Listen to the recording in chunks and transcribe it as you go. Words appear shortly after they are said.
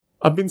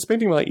I've been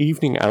spending my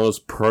evening hours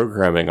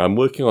programming. I'm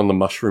working on the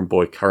Mushroom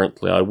Boy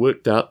currently. I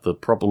worked out the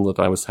problem that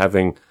I was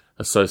having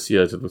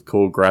associated with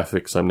core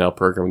graphics. I'm now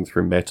programming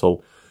through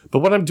Metal. But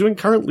what I'm doing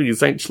currently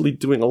is actually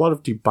doing a lot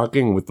of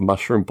debugging with the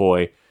Mushroom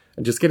Boy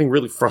and just getting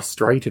really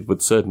frustrated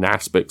with certain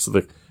aspects of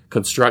the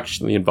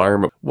construction of the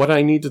environment. What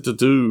I needed to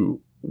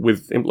do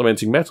with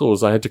implementing Metal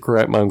was I had to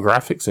create my own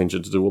graphics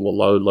engine to do all the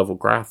low-level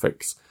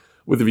graphics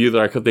with the view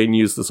that I could then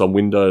use this on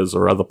Windows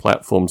or other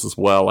platforms as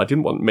well. I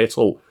didn't want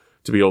Metal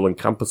to be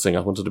all-encompassing.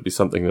 I wanted it to be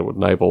something that would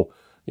enable,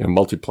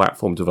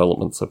 multi-platform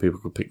development so people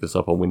could pick this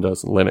up on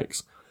Windows and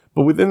Linux.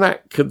 But within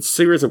that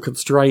series of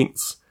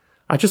constraints,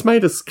 I just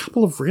made a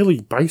couple of really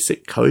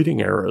basic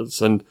coding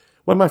errors. And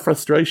one of my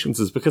frustrations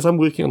is because I'm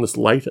working on this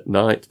late at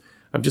night,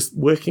 I'm just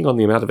working on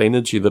the amount of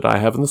energy that I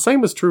have. And the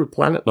same was true with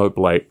Planet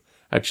Noble Ape.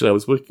 Actually, I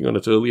was working on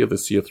it earlier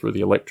this year through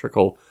the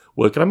electrical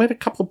work, and I made a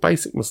couple of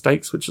basic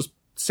mistakes which just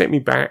sent me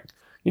back,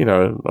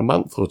 a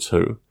month or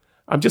two.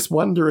 I'm just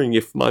wondering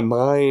if my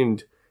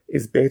mind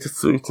is better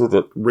suited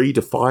at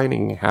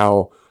redefining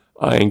how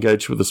I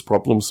engage with this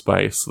problem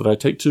space, that I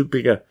take two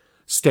bigger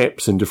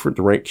steps in different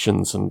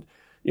directions. And,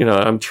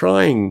 I'm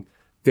trying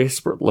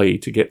desperately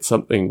to get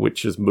something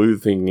which is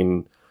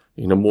moving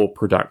in a more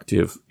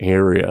productive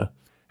area.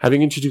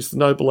 Having introduced the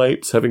Noble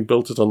Apes, having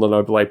built it on the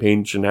Noble Ape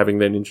engine, having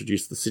then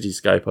introduced the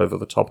cityscape over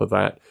the top of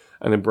that,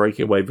 and then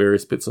breaking away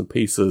various bits and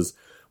pieces,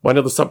 one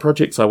of the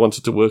sub-projects I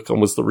wanted to work on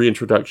was the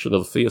reintroduction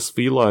of the fierce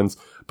felines.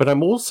 But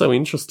I'm also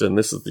interested, and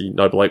this is the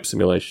Noble Ape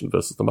simulation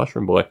versus the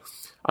Mushroom Boy,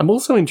 I'm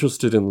also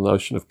interested in the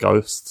notion of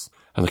ghosts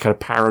and the kind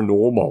of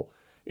paranormal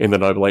in the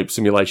Noble Ape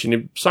simulation,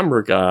 in some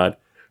regard,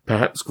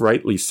 perhaps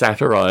greatly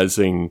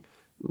satirizing,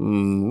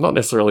 not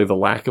necessarily the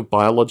lack of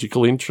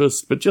biological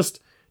interest, but just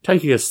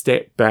taking a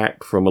step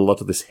back from a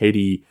lot of this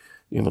heady,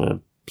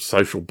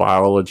 social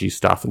biology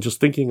stuff and just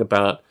thinking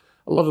about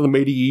a lot of the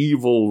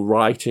medieval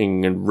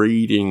writing and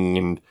reading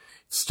and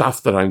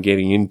stuff that I'm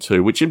getting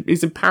into, which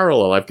is in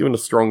parallel. I've given a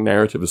strong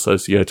narrative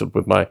associated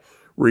with my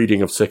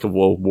reading of Second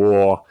World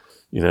War,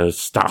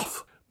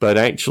 stuff. But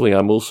actually,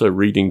 I'm also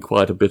reading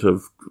quite a bit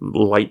of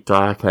late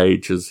Dark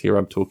Ages. Here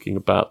I'm talking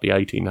about the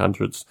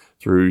 1800s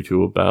through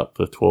to about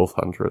the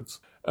 1200s.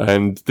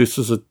 And this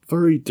is a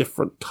very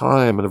different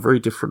time and a very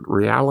different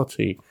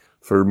reality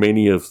for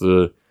many of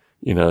the,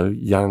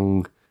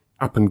 young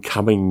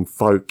up-and-coming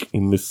folk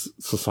in this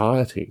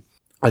society.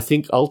 I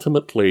think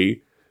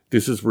ultimately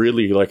this is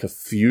really like a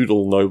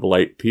feudal Noble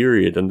Ape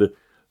period, and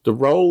the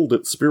role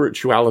that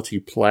spirituality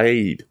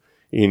played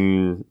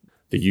in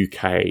the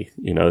UK,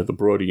 the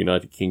broader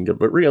United Kingdom,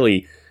 but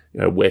really,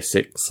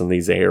 Wessex and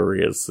these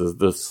areas,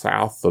 the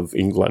south of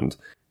England.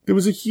 There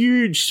was a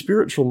huge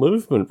spiritual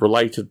movement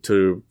related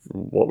to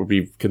what would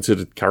be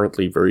considered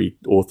currently very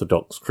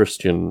orthodox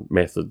Christian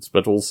methods,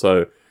 but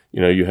also,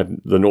 you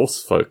had the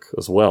Norse folk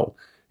as well,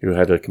 who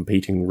had a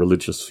competing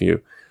religious view.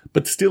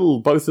 But still,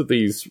 both of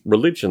these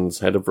religions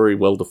had a very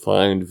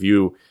well-defined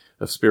view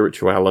of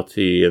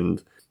spirituality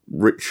and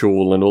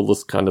ritual and all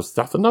this kind of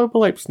stuff. The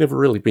Noble Ape's never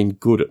really been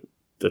good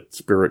at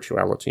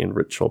spirituality and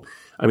ritual.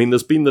 I mean,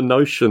 there's been the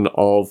notion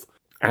of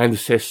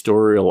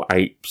ancestral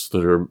apes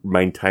that are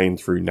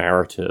maintained through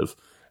narrative,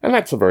 and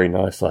that's a very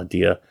nice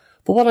idea.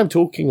 But what I'm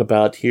talking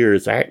about here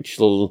is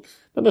actual,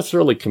 not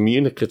necessarily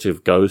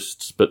communicative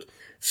ghosts, but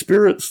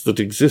spirits that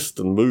exist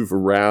and move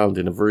around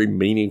in a very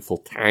meaningful,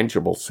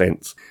 tangible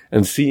sense,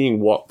 and seeing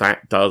what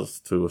that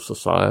does to a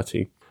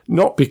society.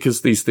 Not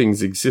because these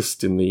things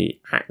exist in the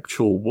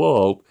actual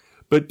world,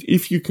 but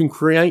if you can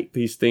create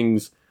these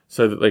things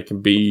so that they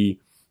can be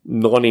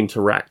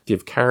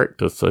non-interactive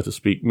characters, so to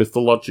speak,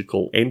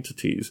 mythological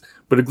entities,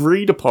 but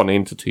agreed upon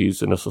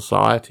entities in a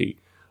society,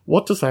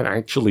 what does that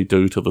actually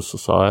do to the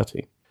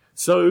society?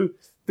 So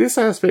this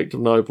aspect of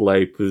Noble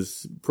Ape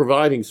is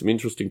providing some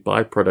interesting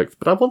byproducts,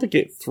 but I want to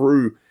get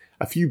through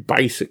a few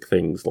basic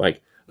things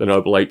like the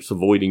Noble Apes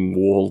avoiding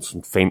walls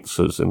and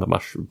fences in the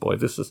Mushroom Boy.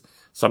 This is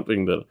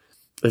something that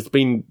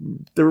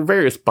there are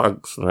various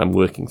bugs that I'm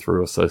working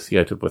through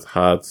associated with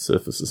hard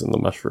surfaces in the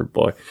Mushroom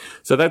Boy.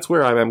 So that's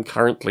where I am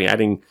currently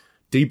adding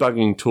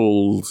debugging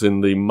tools in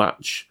the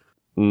much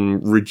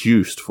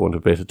reduced, for want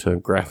of a better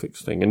term,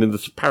 graphics thing. And in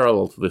this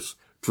parallel to this,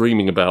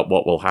 dreaming about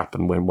what will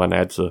happen when one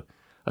adds a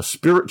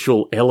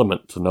spiritual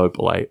element to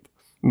Noble Ape.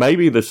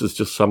 Maybe this is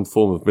just some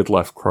form of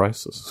midlife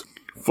crisis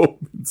for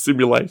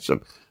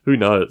simulation. Who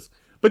knows?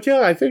 But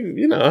yeah, I think,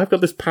 I've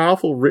got this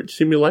powerful, rich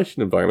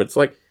simulation environment. It's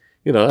like,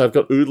 I've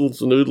got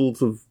oodles and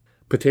oodles of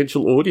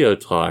potential audio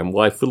time.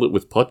 Why fill it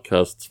with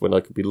podcasts when I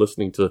could be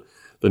listening to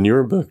the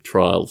Nuremberg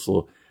trials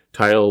or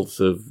tales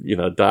of,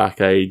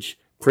 Dark Age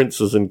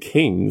princes and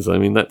kings? I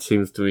mean, that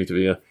seems to me to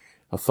be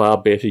a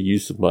far better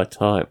use of my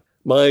time.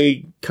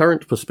 My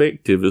current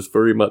perspective is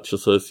very much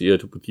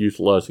associated with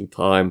utilizing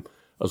time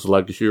as a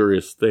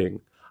luxurious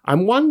thing.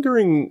 I'm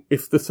wondering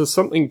if this has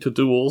something to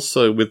do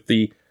also with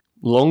the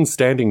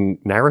long-standing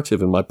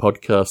narrative in my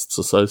podcasts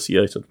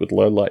associated with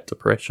low-light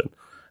depression,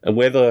 and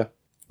whether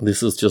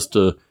this is just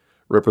a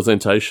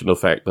representation of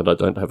the fact that I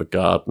don't have a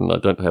garden, I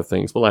don't have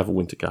things. Well, I have a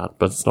winter garden,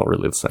 but it's not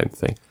really the same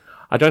thing.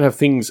 I don't have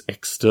things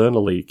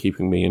externally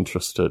keeping me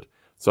interested.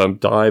 So I'm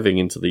diving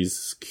into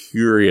these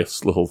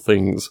curious little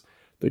things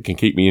that can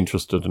keep me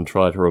interested and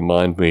try to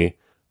remind me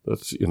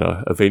that,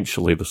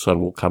 eventually the sun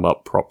will come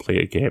up properly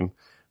again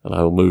and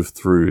I will move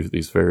through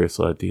these various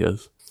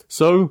ideas.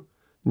 So,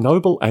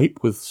 Noble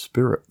Ape with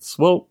Spirits.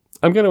 Well,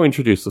 I'm going to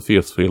introduce the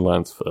Fierce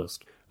Felines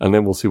first, and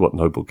then we'll see what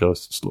Noble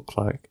Ghosts look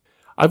like.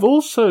 I've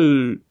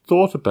also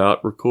thought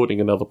about recording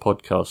another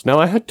podcast. Now,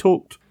 I had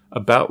talked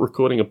about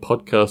recording a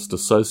podcast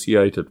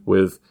associated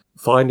with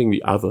finding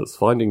the others,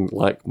 finding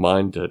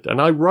like-minded, and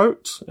I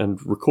wrote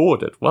and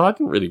recorded. Well, I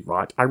didn't really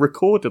write. I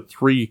recorded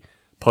 3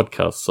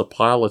 podcasts, a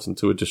pilot and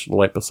 2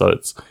 additional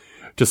episodes,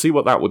 to see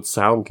what that would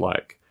sound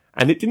like.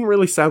 And it didn't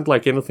really sound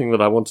like anything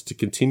that I wanted to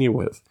continue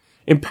with.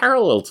 In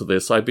parallel to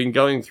this, I've been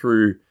going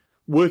through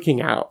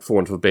working out, for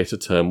want of a better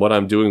term, what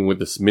I'm doing with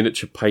this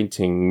miniature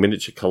painting,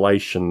 miniature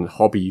collation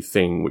hobby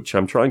thing, which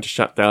I'm trying to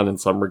shut down in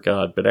some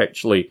regard, but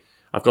actually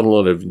I've got a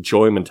lot of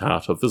enjoyment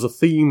out of. There's a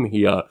theme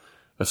here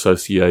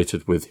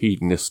associated with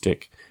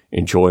hedonistic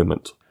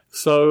enjoyment.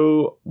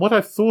 So what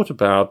I've thought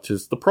about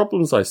is the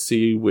problems I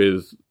see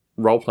with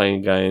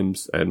role-playing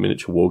games and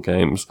miniature war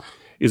games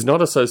is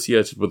not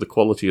associated with the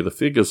quality of the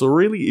figures or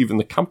really even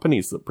the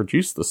companies that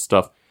produce this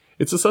stuff.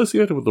 It's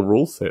associated with the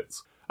rule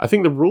sets. I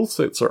think the rule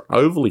sets are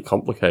overly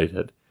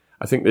complicated.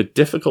 I think they're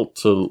difficult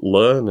to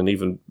learn and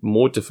even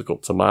more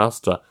difficult to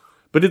master.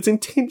 But it's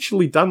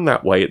intentionally done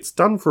that way. It's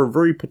done for a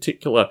very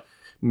particular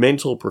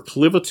mental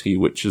proclivity,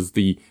 which is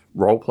the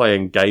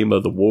role-playing gamer,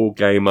 the war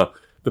gamer,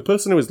 the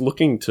person who is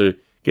looking to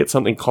get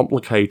something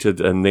complicated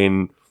and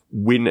then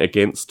win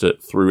against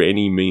it through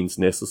any means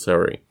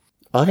necessary.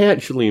 I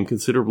actually am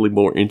considerably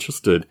more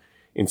interested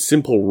in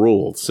simple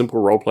rules,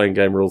 simple role-playing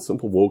game rules,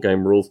 simple war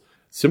game rules,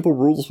 simple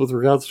rules with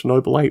regards to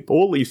Noble Ape,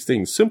 all these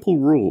things, simple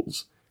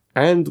rules.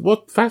 And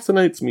what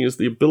fascinates me is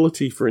the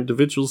ability for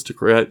individuals to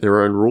create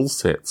their own rule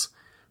sets,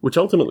 which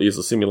ultimately is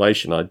a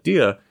simulation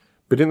idea,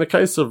 but in the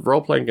case of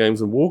role-playing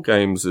games and war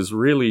games is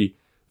really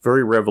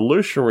very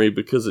revolutionary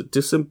because it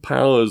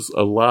disempowers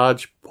a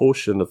large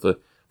portion of the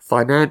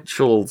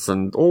financials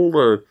and all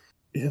the,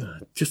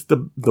 just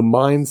the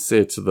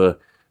mindset of the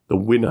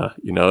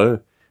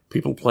winner,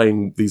 people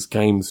playing these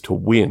games to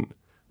win.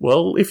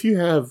 Well, if you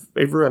have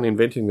everyone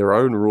inventing their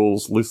own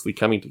rules, loosely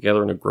coming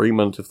together in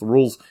agreement, if the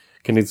rules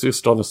can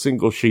exist on a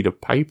single sheet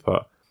of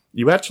paper,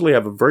 you actually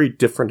have a very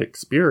different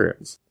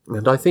experience.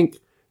 And I think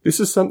this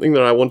is something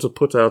that I want to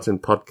put out in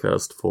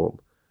podcast form.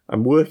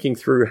 I'm working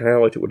through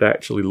how it would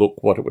actually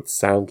look, what it would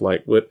sound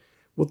like, what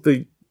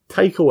the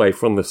takeaway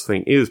from this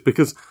thing is,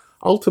 because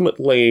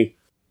ultimately,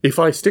 if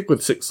I stick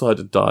with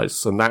 6-sided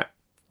dice, and that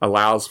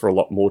allows for a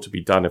lot more to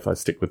be done if I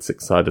stick with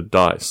 6-sided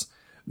dice,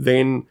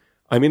 then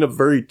I'm in a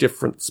very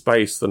different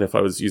space than if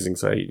I was using,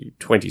 say,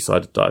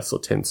 20-sided dice or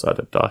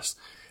 10-sided dice.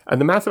 And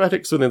the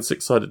mathematics within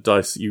 6-sided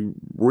dice, you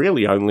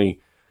really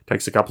only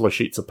takes a couple of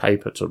sheets of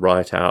paper to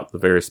write out the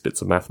various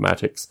bits of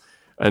mathematics.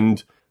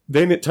 And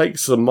then it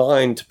takes the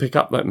mind to pick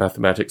up that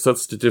mathematics.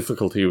 That's the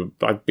difficulty.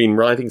 I've been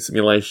writing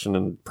simulation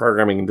and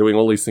programming and doing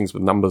all these things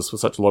with numbers for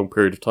such a long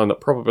period of time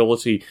that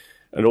probability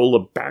and all the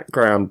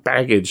background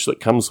baggage that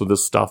comes with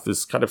this stuff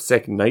is kind of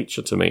second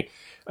nature to me.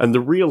 And the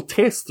real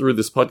test through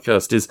this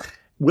podcast is,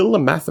 will the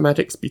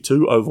mathematics be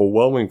too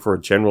overwhelming for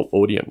a general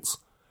audience?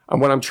 And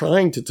what I'm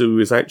trying to do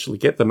is actually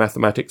get the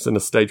mathematics in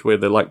a stage where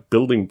they're like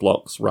building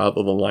blocks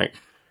rather than like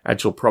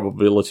actual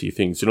probability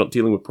things. You're not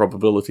dealing with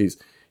probabilities.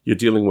 You're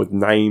dealing with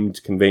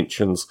named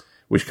conventions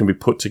which can be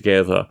put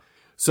together.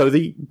 So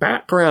the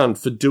background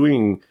for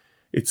doing,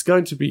 it's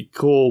going to be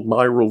called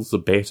My Rules Are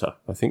Better.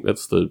 I think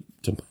that's the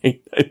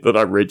domain name that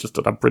I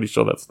registered. I'm pretty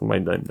sure that's the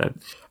main name.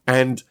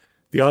 And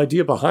the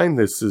idea behind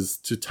this is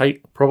to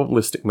take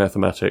probabilistic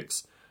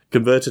mathematics,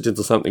 convert it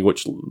into something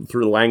which,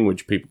 through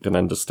language, people can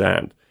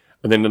understand,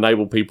 and then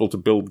enable people to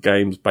build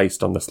games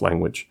based on this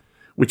language,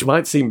 which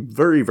might seem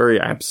very, very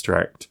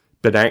abstract,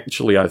 but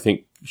actually I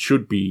think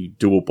should be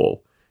doable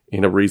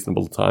in a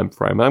reasonable time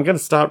frame. I'm going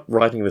to start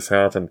writing this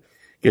out and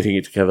getting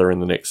it together in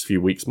the next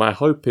few weeks. My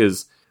hope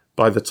is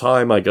by the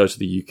time I go to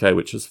the UK,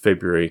 which is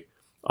February,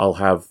 I'll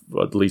have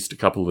at least a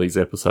couple of these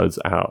episodes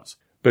out.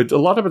 But a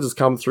lot of it has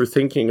come through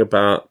thinking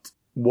about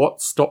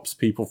what stops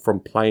people from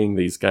playing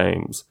these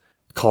games.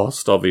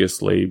 Cost,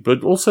 obviously,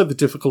 but also the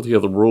difficulty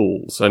of the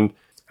rules and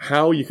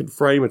how you can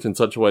frame it in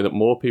such a way that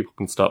more people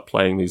can start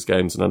playing these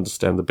games and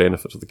understand the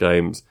benefit of the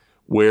games,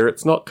 where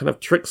it's not kind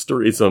of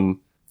tricksterism,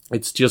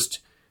 it's just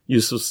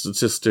use of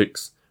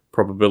statistics,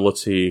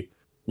 probability,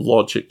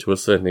 logic to a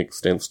certain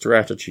extent,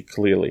 strategy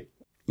clearly,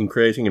 in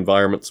creating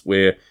environments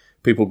where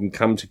people can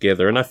come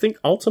together. And I think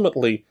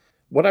ultimately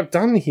what I've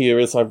done here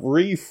is I've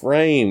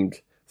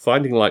reframed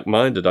finding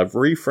like-minded. I've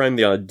reframed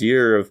the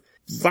idea of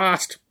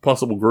vast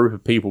possible group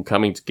of people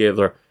coming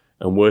together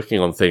and working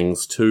on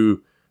things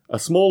to a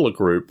smaller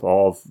group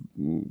of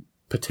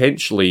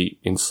potentially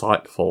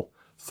insightful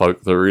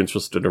folk that are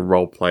interested in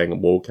role-playing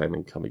and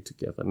wargaming coming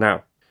together.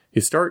 Now,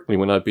 historically,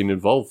 when I've been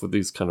involved with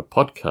these kind of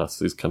podcasts,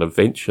 these kind of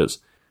ventures,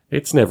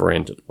 it's never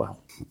ended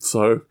well.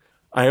 So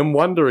I am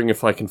wondering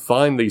if I can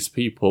find these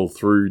people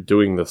through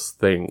doing this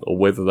thing, or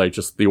whether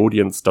the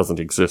audience doesn't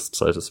exist,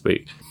 so to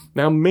speak.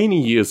 Now, many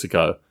years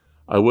ago,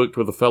 I worked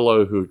with a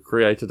fellow who had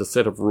created a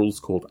set of rules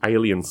called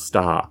Alien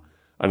Star,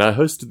 and I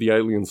hosted the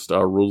Alien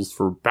Star rules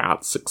for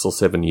about 6 or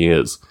 7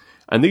 years.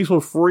 And these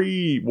were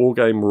free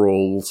wargame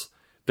rules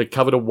that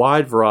covered a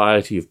wide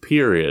variety of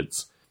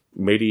periods.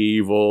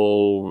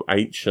 Medieval,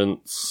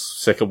 ancients,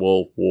 Second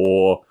World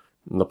War,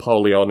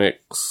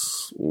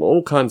 Napoleonics,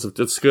 all kinds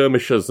of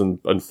skirmishes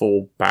and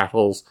fall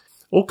battles,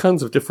 all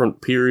kinds of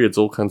different periods,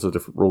 all kinds of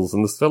different rules.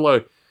 And this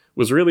fellow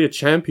was really a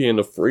champion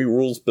of free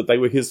rules, but they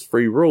were his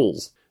free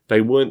rules.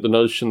 They weren't the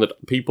notion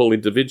that people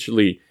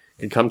individually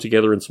can come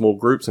together in small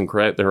groups and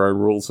create their own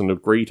rules and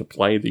agree to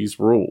play these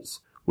rules,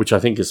 which I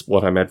think is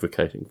what I'm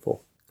advocating for.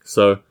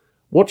 So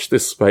watch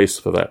this space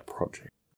for that project.